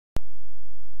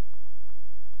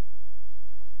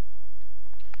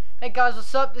Hey guys,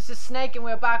 what's up? This is Snake and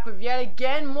we're back with yet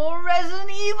again more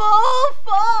Resident Evil!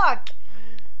 Fuck!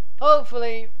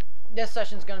 Hopefully, this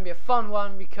session's gonna be a fun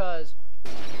one because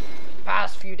the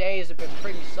past few days have been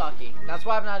pretty sucky. That's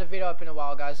why I haven't had a video up in a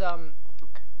while, guys. I'm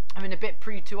in a bit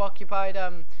preoccupied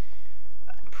rather,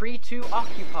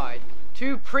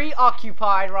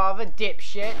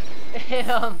 dipshit.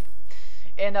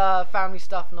 in family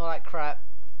stuff and all that crap.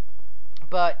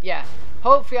 But yeah,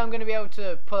 hopefully I'm going to be able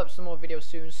to put up some more videos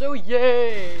soon, so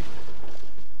yay!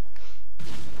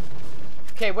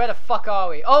 Okay, where the fuck are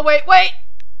we? Oh, wait!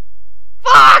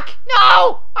 Fuck!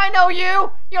 No! I know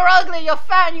you! You're ugly, you're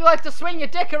fat, and you like to swing your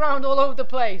dick around all over the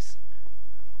place.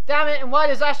 Damn it, and why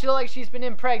does Ashley look like she's been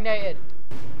impregnated?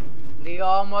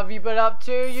 Leon, what have you been up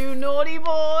to, you naughty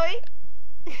boy?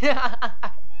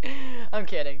 I'm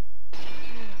kidding.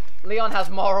 Leon has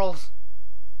morals.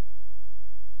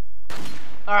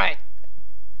 Alright.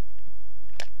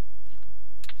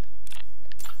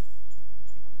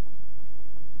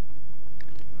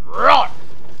 Roar!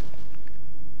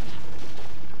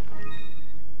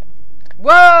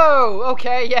 Whoa!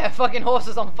 Okay, yeah, fucking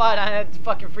horses on fire, that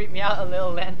fucking freaked me out a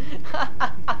little then.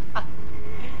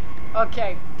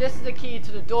 Okay, this is the key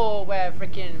to the door where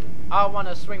freaking I want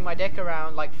to swing my dick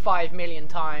around like 5 million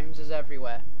times is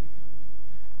everywhere.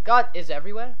 God, is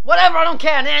everywhere? Whatever, I don't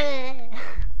care!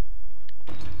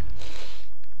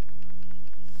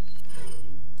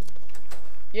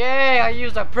 Yay, I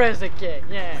used a prison kit,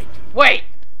 yeah. Wait!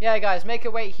 Yeah, guys, make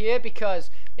her wait here because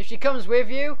if she comes with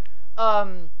you,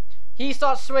 he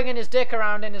starts swinging his dick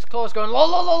around and his claws going lo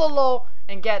lo lo lo lo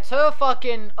and gets her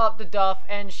fucking up the duff,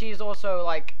 and she's also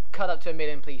like cut up to a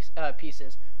million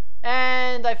pieces.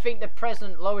 And I think the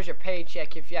president lowers your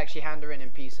paycheck if you actually hand her in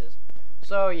pieces.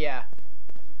 So yeah.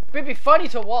 It'd be funny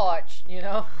to watch, you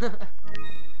know?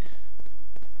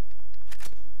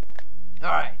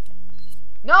 Alright.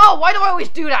 No! Why do I always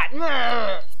do that?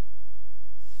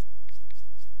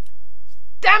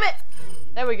 Damn it!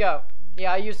 There we go.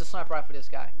 Yeah, I used the sniper rifle for this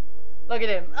guy. Look at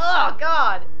him. Oh,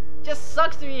 God! Just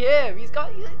sucks to be him. He's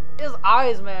got his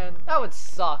eyes, man. That would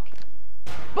suck.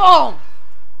 Boom!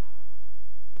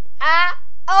 Ah!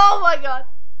 Oh, my God.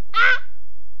 Ah!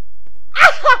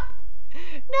 Ah!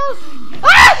 No!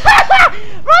 Ah!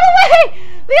 Run away!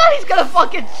 Leon, he's gonna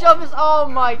fucking shove his... Oh,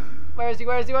 my... Where is he?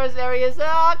 There he is.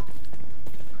 Ah!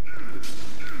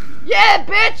 Yeah,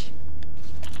 bitch!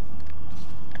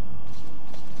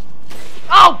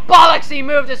 Oh, bollocks! He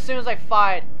moved as soon as I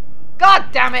fired.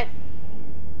 God damn it!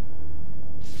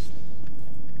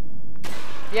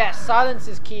 Yeah, silence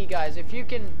is key, guys. If you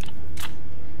can...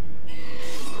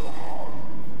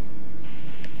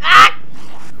 Ah!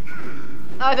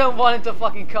 I don't want him to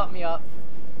fucking cut me up.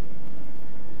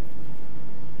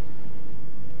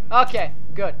 Okay,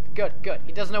 good.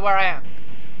 He doesn't know where I am.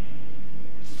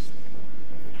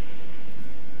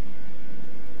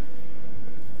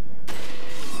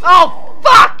 Oh,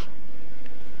 fuck!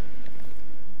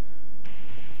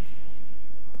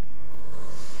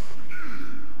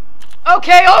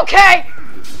 Okay!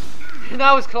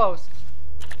 That was close.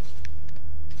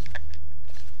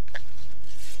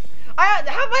 Have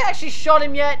I actually shot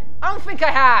him yet? I don't think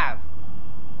I have.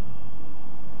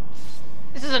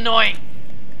 This is annoying.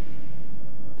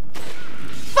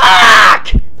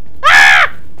 Fuck!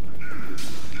 Ah!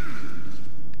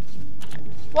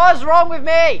 What's wrong with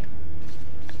me?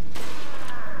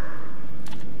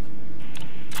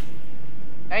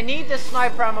 I need this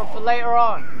sniper ammo for later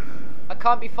on. I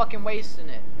can't be fucking wasting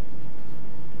it.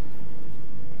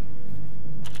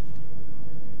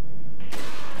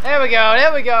 There we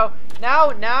go.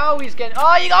 Now he's getting...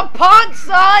 Oh, you got punked,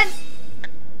 son!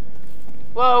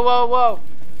 Whoa.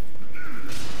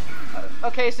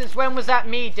 Okay, since when was that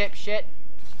me, dipshit?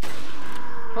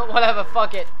 But whatever,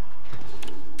 fuck it.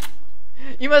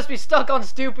 You must be stuck on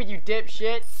stupid, you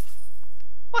dipshit.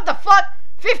 What the fuck?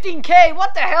 15K?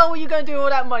 What the hell were you gonna do with all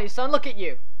that money, son? Look at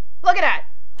you. Look at that.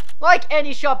 Like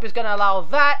any shop is gonna allow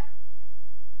that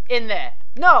in there.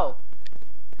 No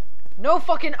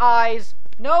fucking eyes.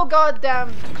 No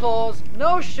goddamn claws.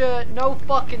 No shirt. No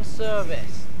fucking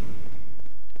service.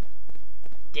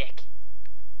 Dick.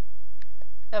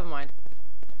 Never mind.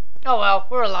 Oh well,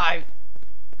 we're alive.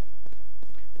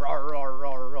 Roar.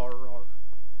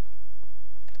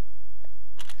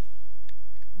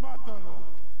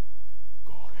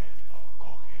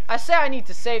 I say I need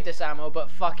to save this ammo, but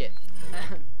fuck it.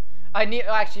 I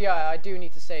do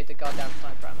need to save the goddamn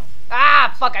sniper ammo.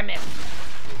 Ah, fuck, I missed.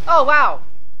 Oh, wow.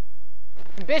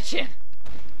 I'm bitching.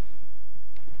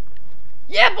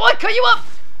 Yeah, boy, cut you up.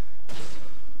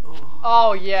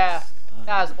 Oh, yeah.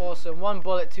 That was awesome. 1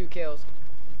 bullet, 2 kills.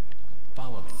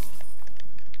 Follow me.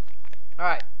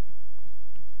 Alright.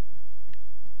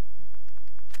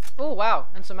 Oh wow,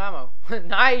 and some ammo.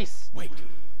 Nice. Wait.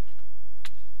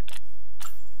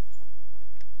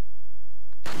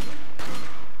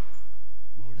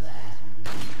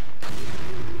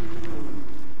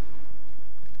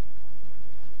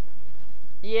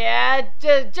 Yeah,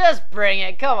 just bring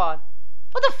it. Come on.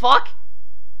 What the fuck?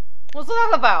 What's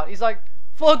that about? He's like,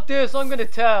 fuck this, I'm gonna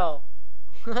tell.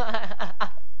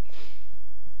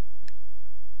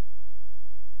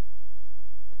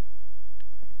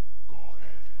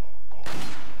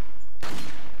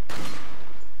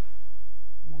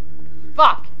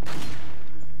 Fuck!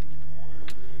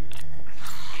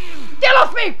 Get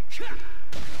off me!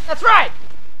 That's right!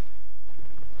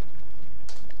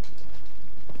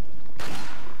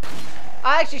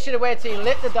 I actually should have waited till he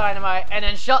lit the dynamite and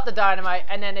then shot the dynamite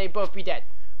and then they'd both be dead.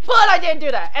 But I didn't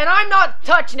do that, and I'm not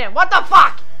touching him. What the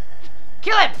fuck?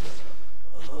 Kill him!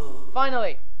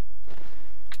 Finally.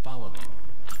 Follow me.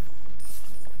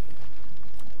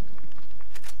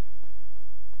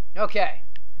 Okay.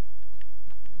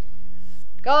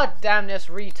 God damn this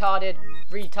retard.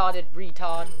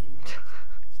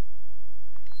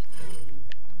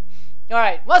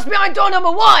 Alright, what's behind door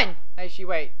number 1? Actually,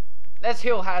 wait. Let's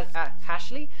heal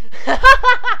Ashley.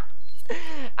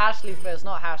 Ashley first,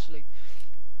 not Ashley.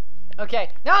 Okay,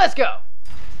 now let's go.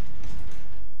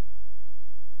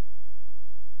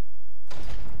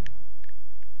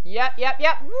 Yep.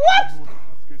 What?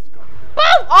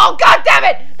 Boom! Oh, god damn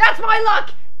it! That's my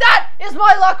luck! That is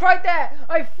my luck right there!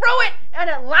 I throw it and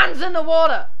it lands in the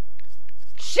water.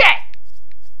 Shit!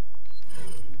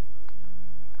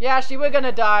 Yeah, Ashley, we're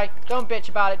gonna die. Don't bitch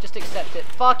about it, just accept it.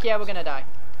 Fuck yeah, we're gonna die.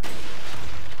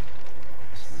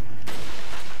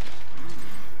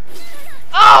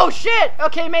 Oh shit!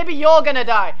 Okay, maybe you're gonna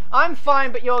die. I'm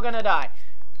fine, but you're gonna die.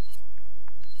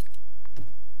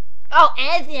 Oh,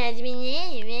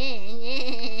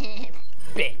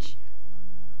 bitch.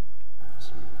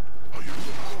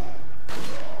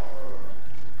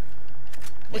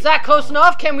 Is that close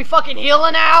enough? Can we fucking heal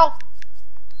her now?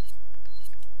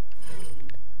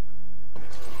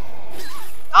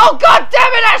 Oh god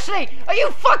damn it, Ashley! Are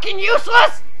you fucking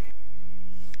useless?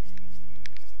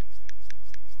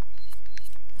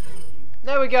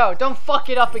 There we go. Don't fuck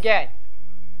it up again.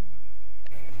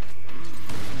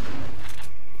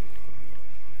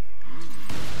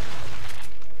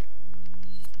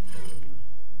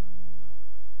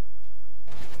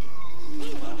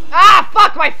 Ah,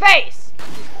 fuck my face!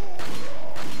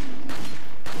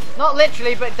 Not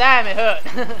literally, but damn, it hurt.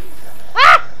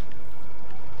 Ah!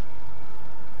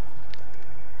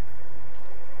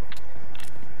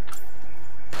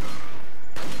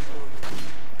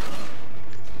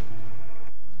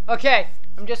 Okay,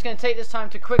 I'm just gonna take this time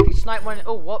to quickly snipe one.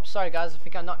 Oh, whoops, sorry guys, I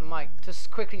think I knocked the mic. Just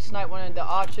quickly snipe one of the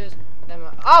archers. Then,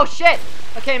 oh shit!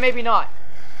 Okay, maybe not.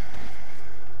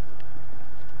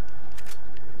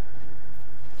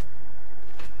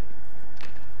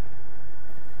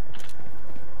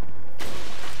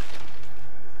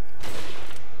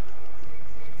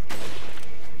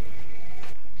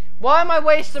 Why am I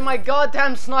wasting my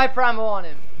goddamn sniper ammo on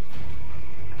him?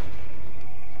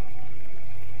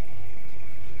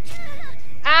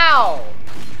 Ow!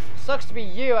 Sucks to be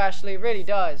you, Ashley. It really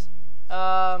does.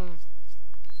 Fuck.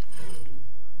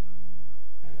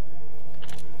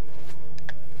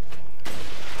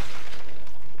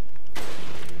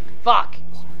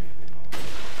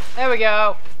 There we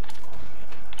go.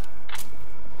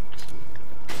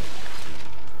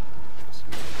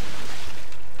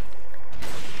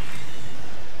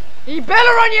 You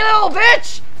better run, you little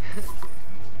bitch!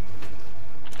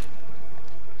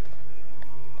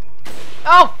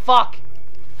 Oh, fuck!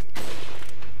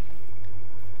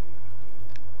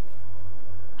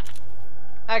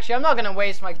 Actually, I'm not gonna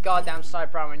waste my goddamn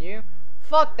sniper ammo on you.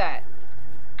 Fuck that.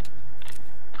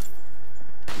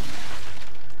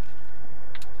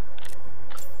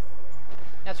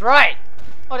 That's right!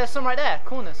 Oh, there's some right there.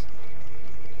 Coolness.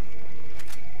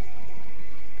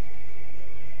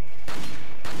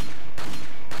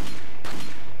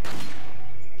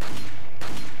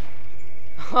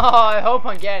 Oh, I hope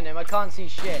I'm getting him. I can't see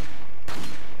shit.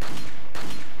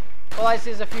 All I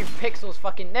see is a few pixels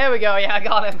fucking... There we go. Yeah, I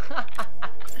got him.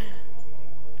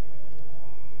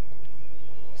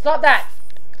 Stop that!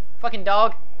 Fucking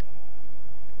dog.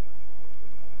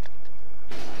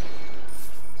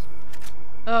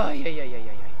 Oh, yeah.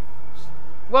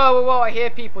 Whoa, I hear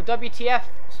people. WTF.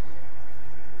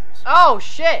 Oh,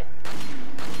 shit.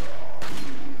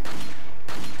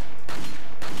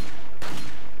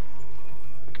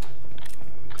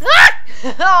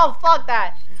 Oh, fuck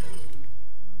that.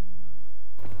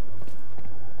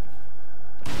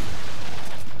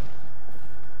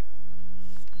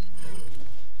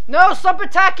 No, stop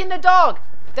attacking the dog!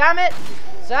 Damn it!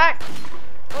 Zach!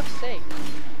 For fuck's sake.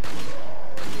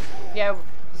 Yeah,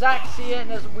 Zach, see it,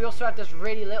 and we also have this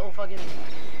really little fucking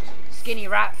skinny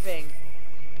rat thing.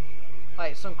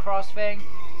 Like, some cross thing.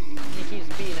 And he keeps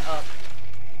beating it up.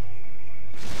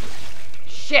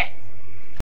 Shit!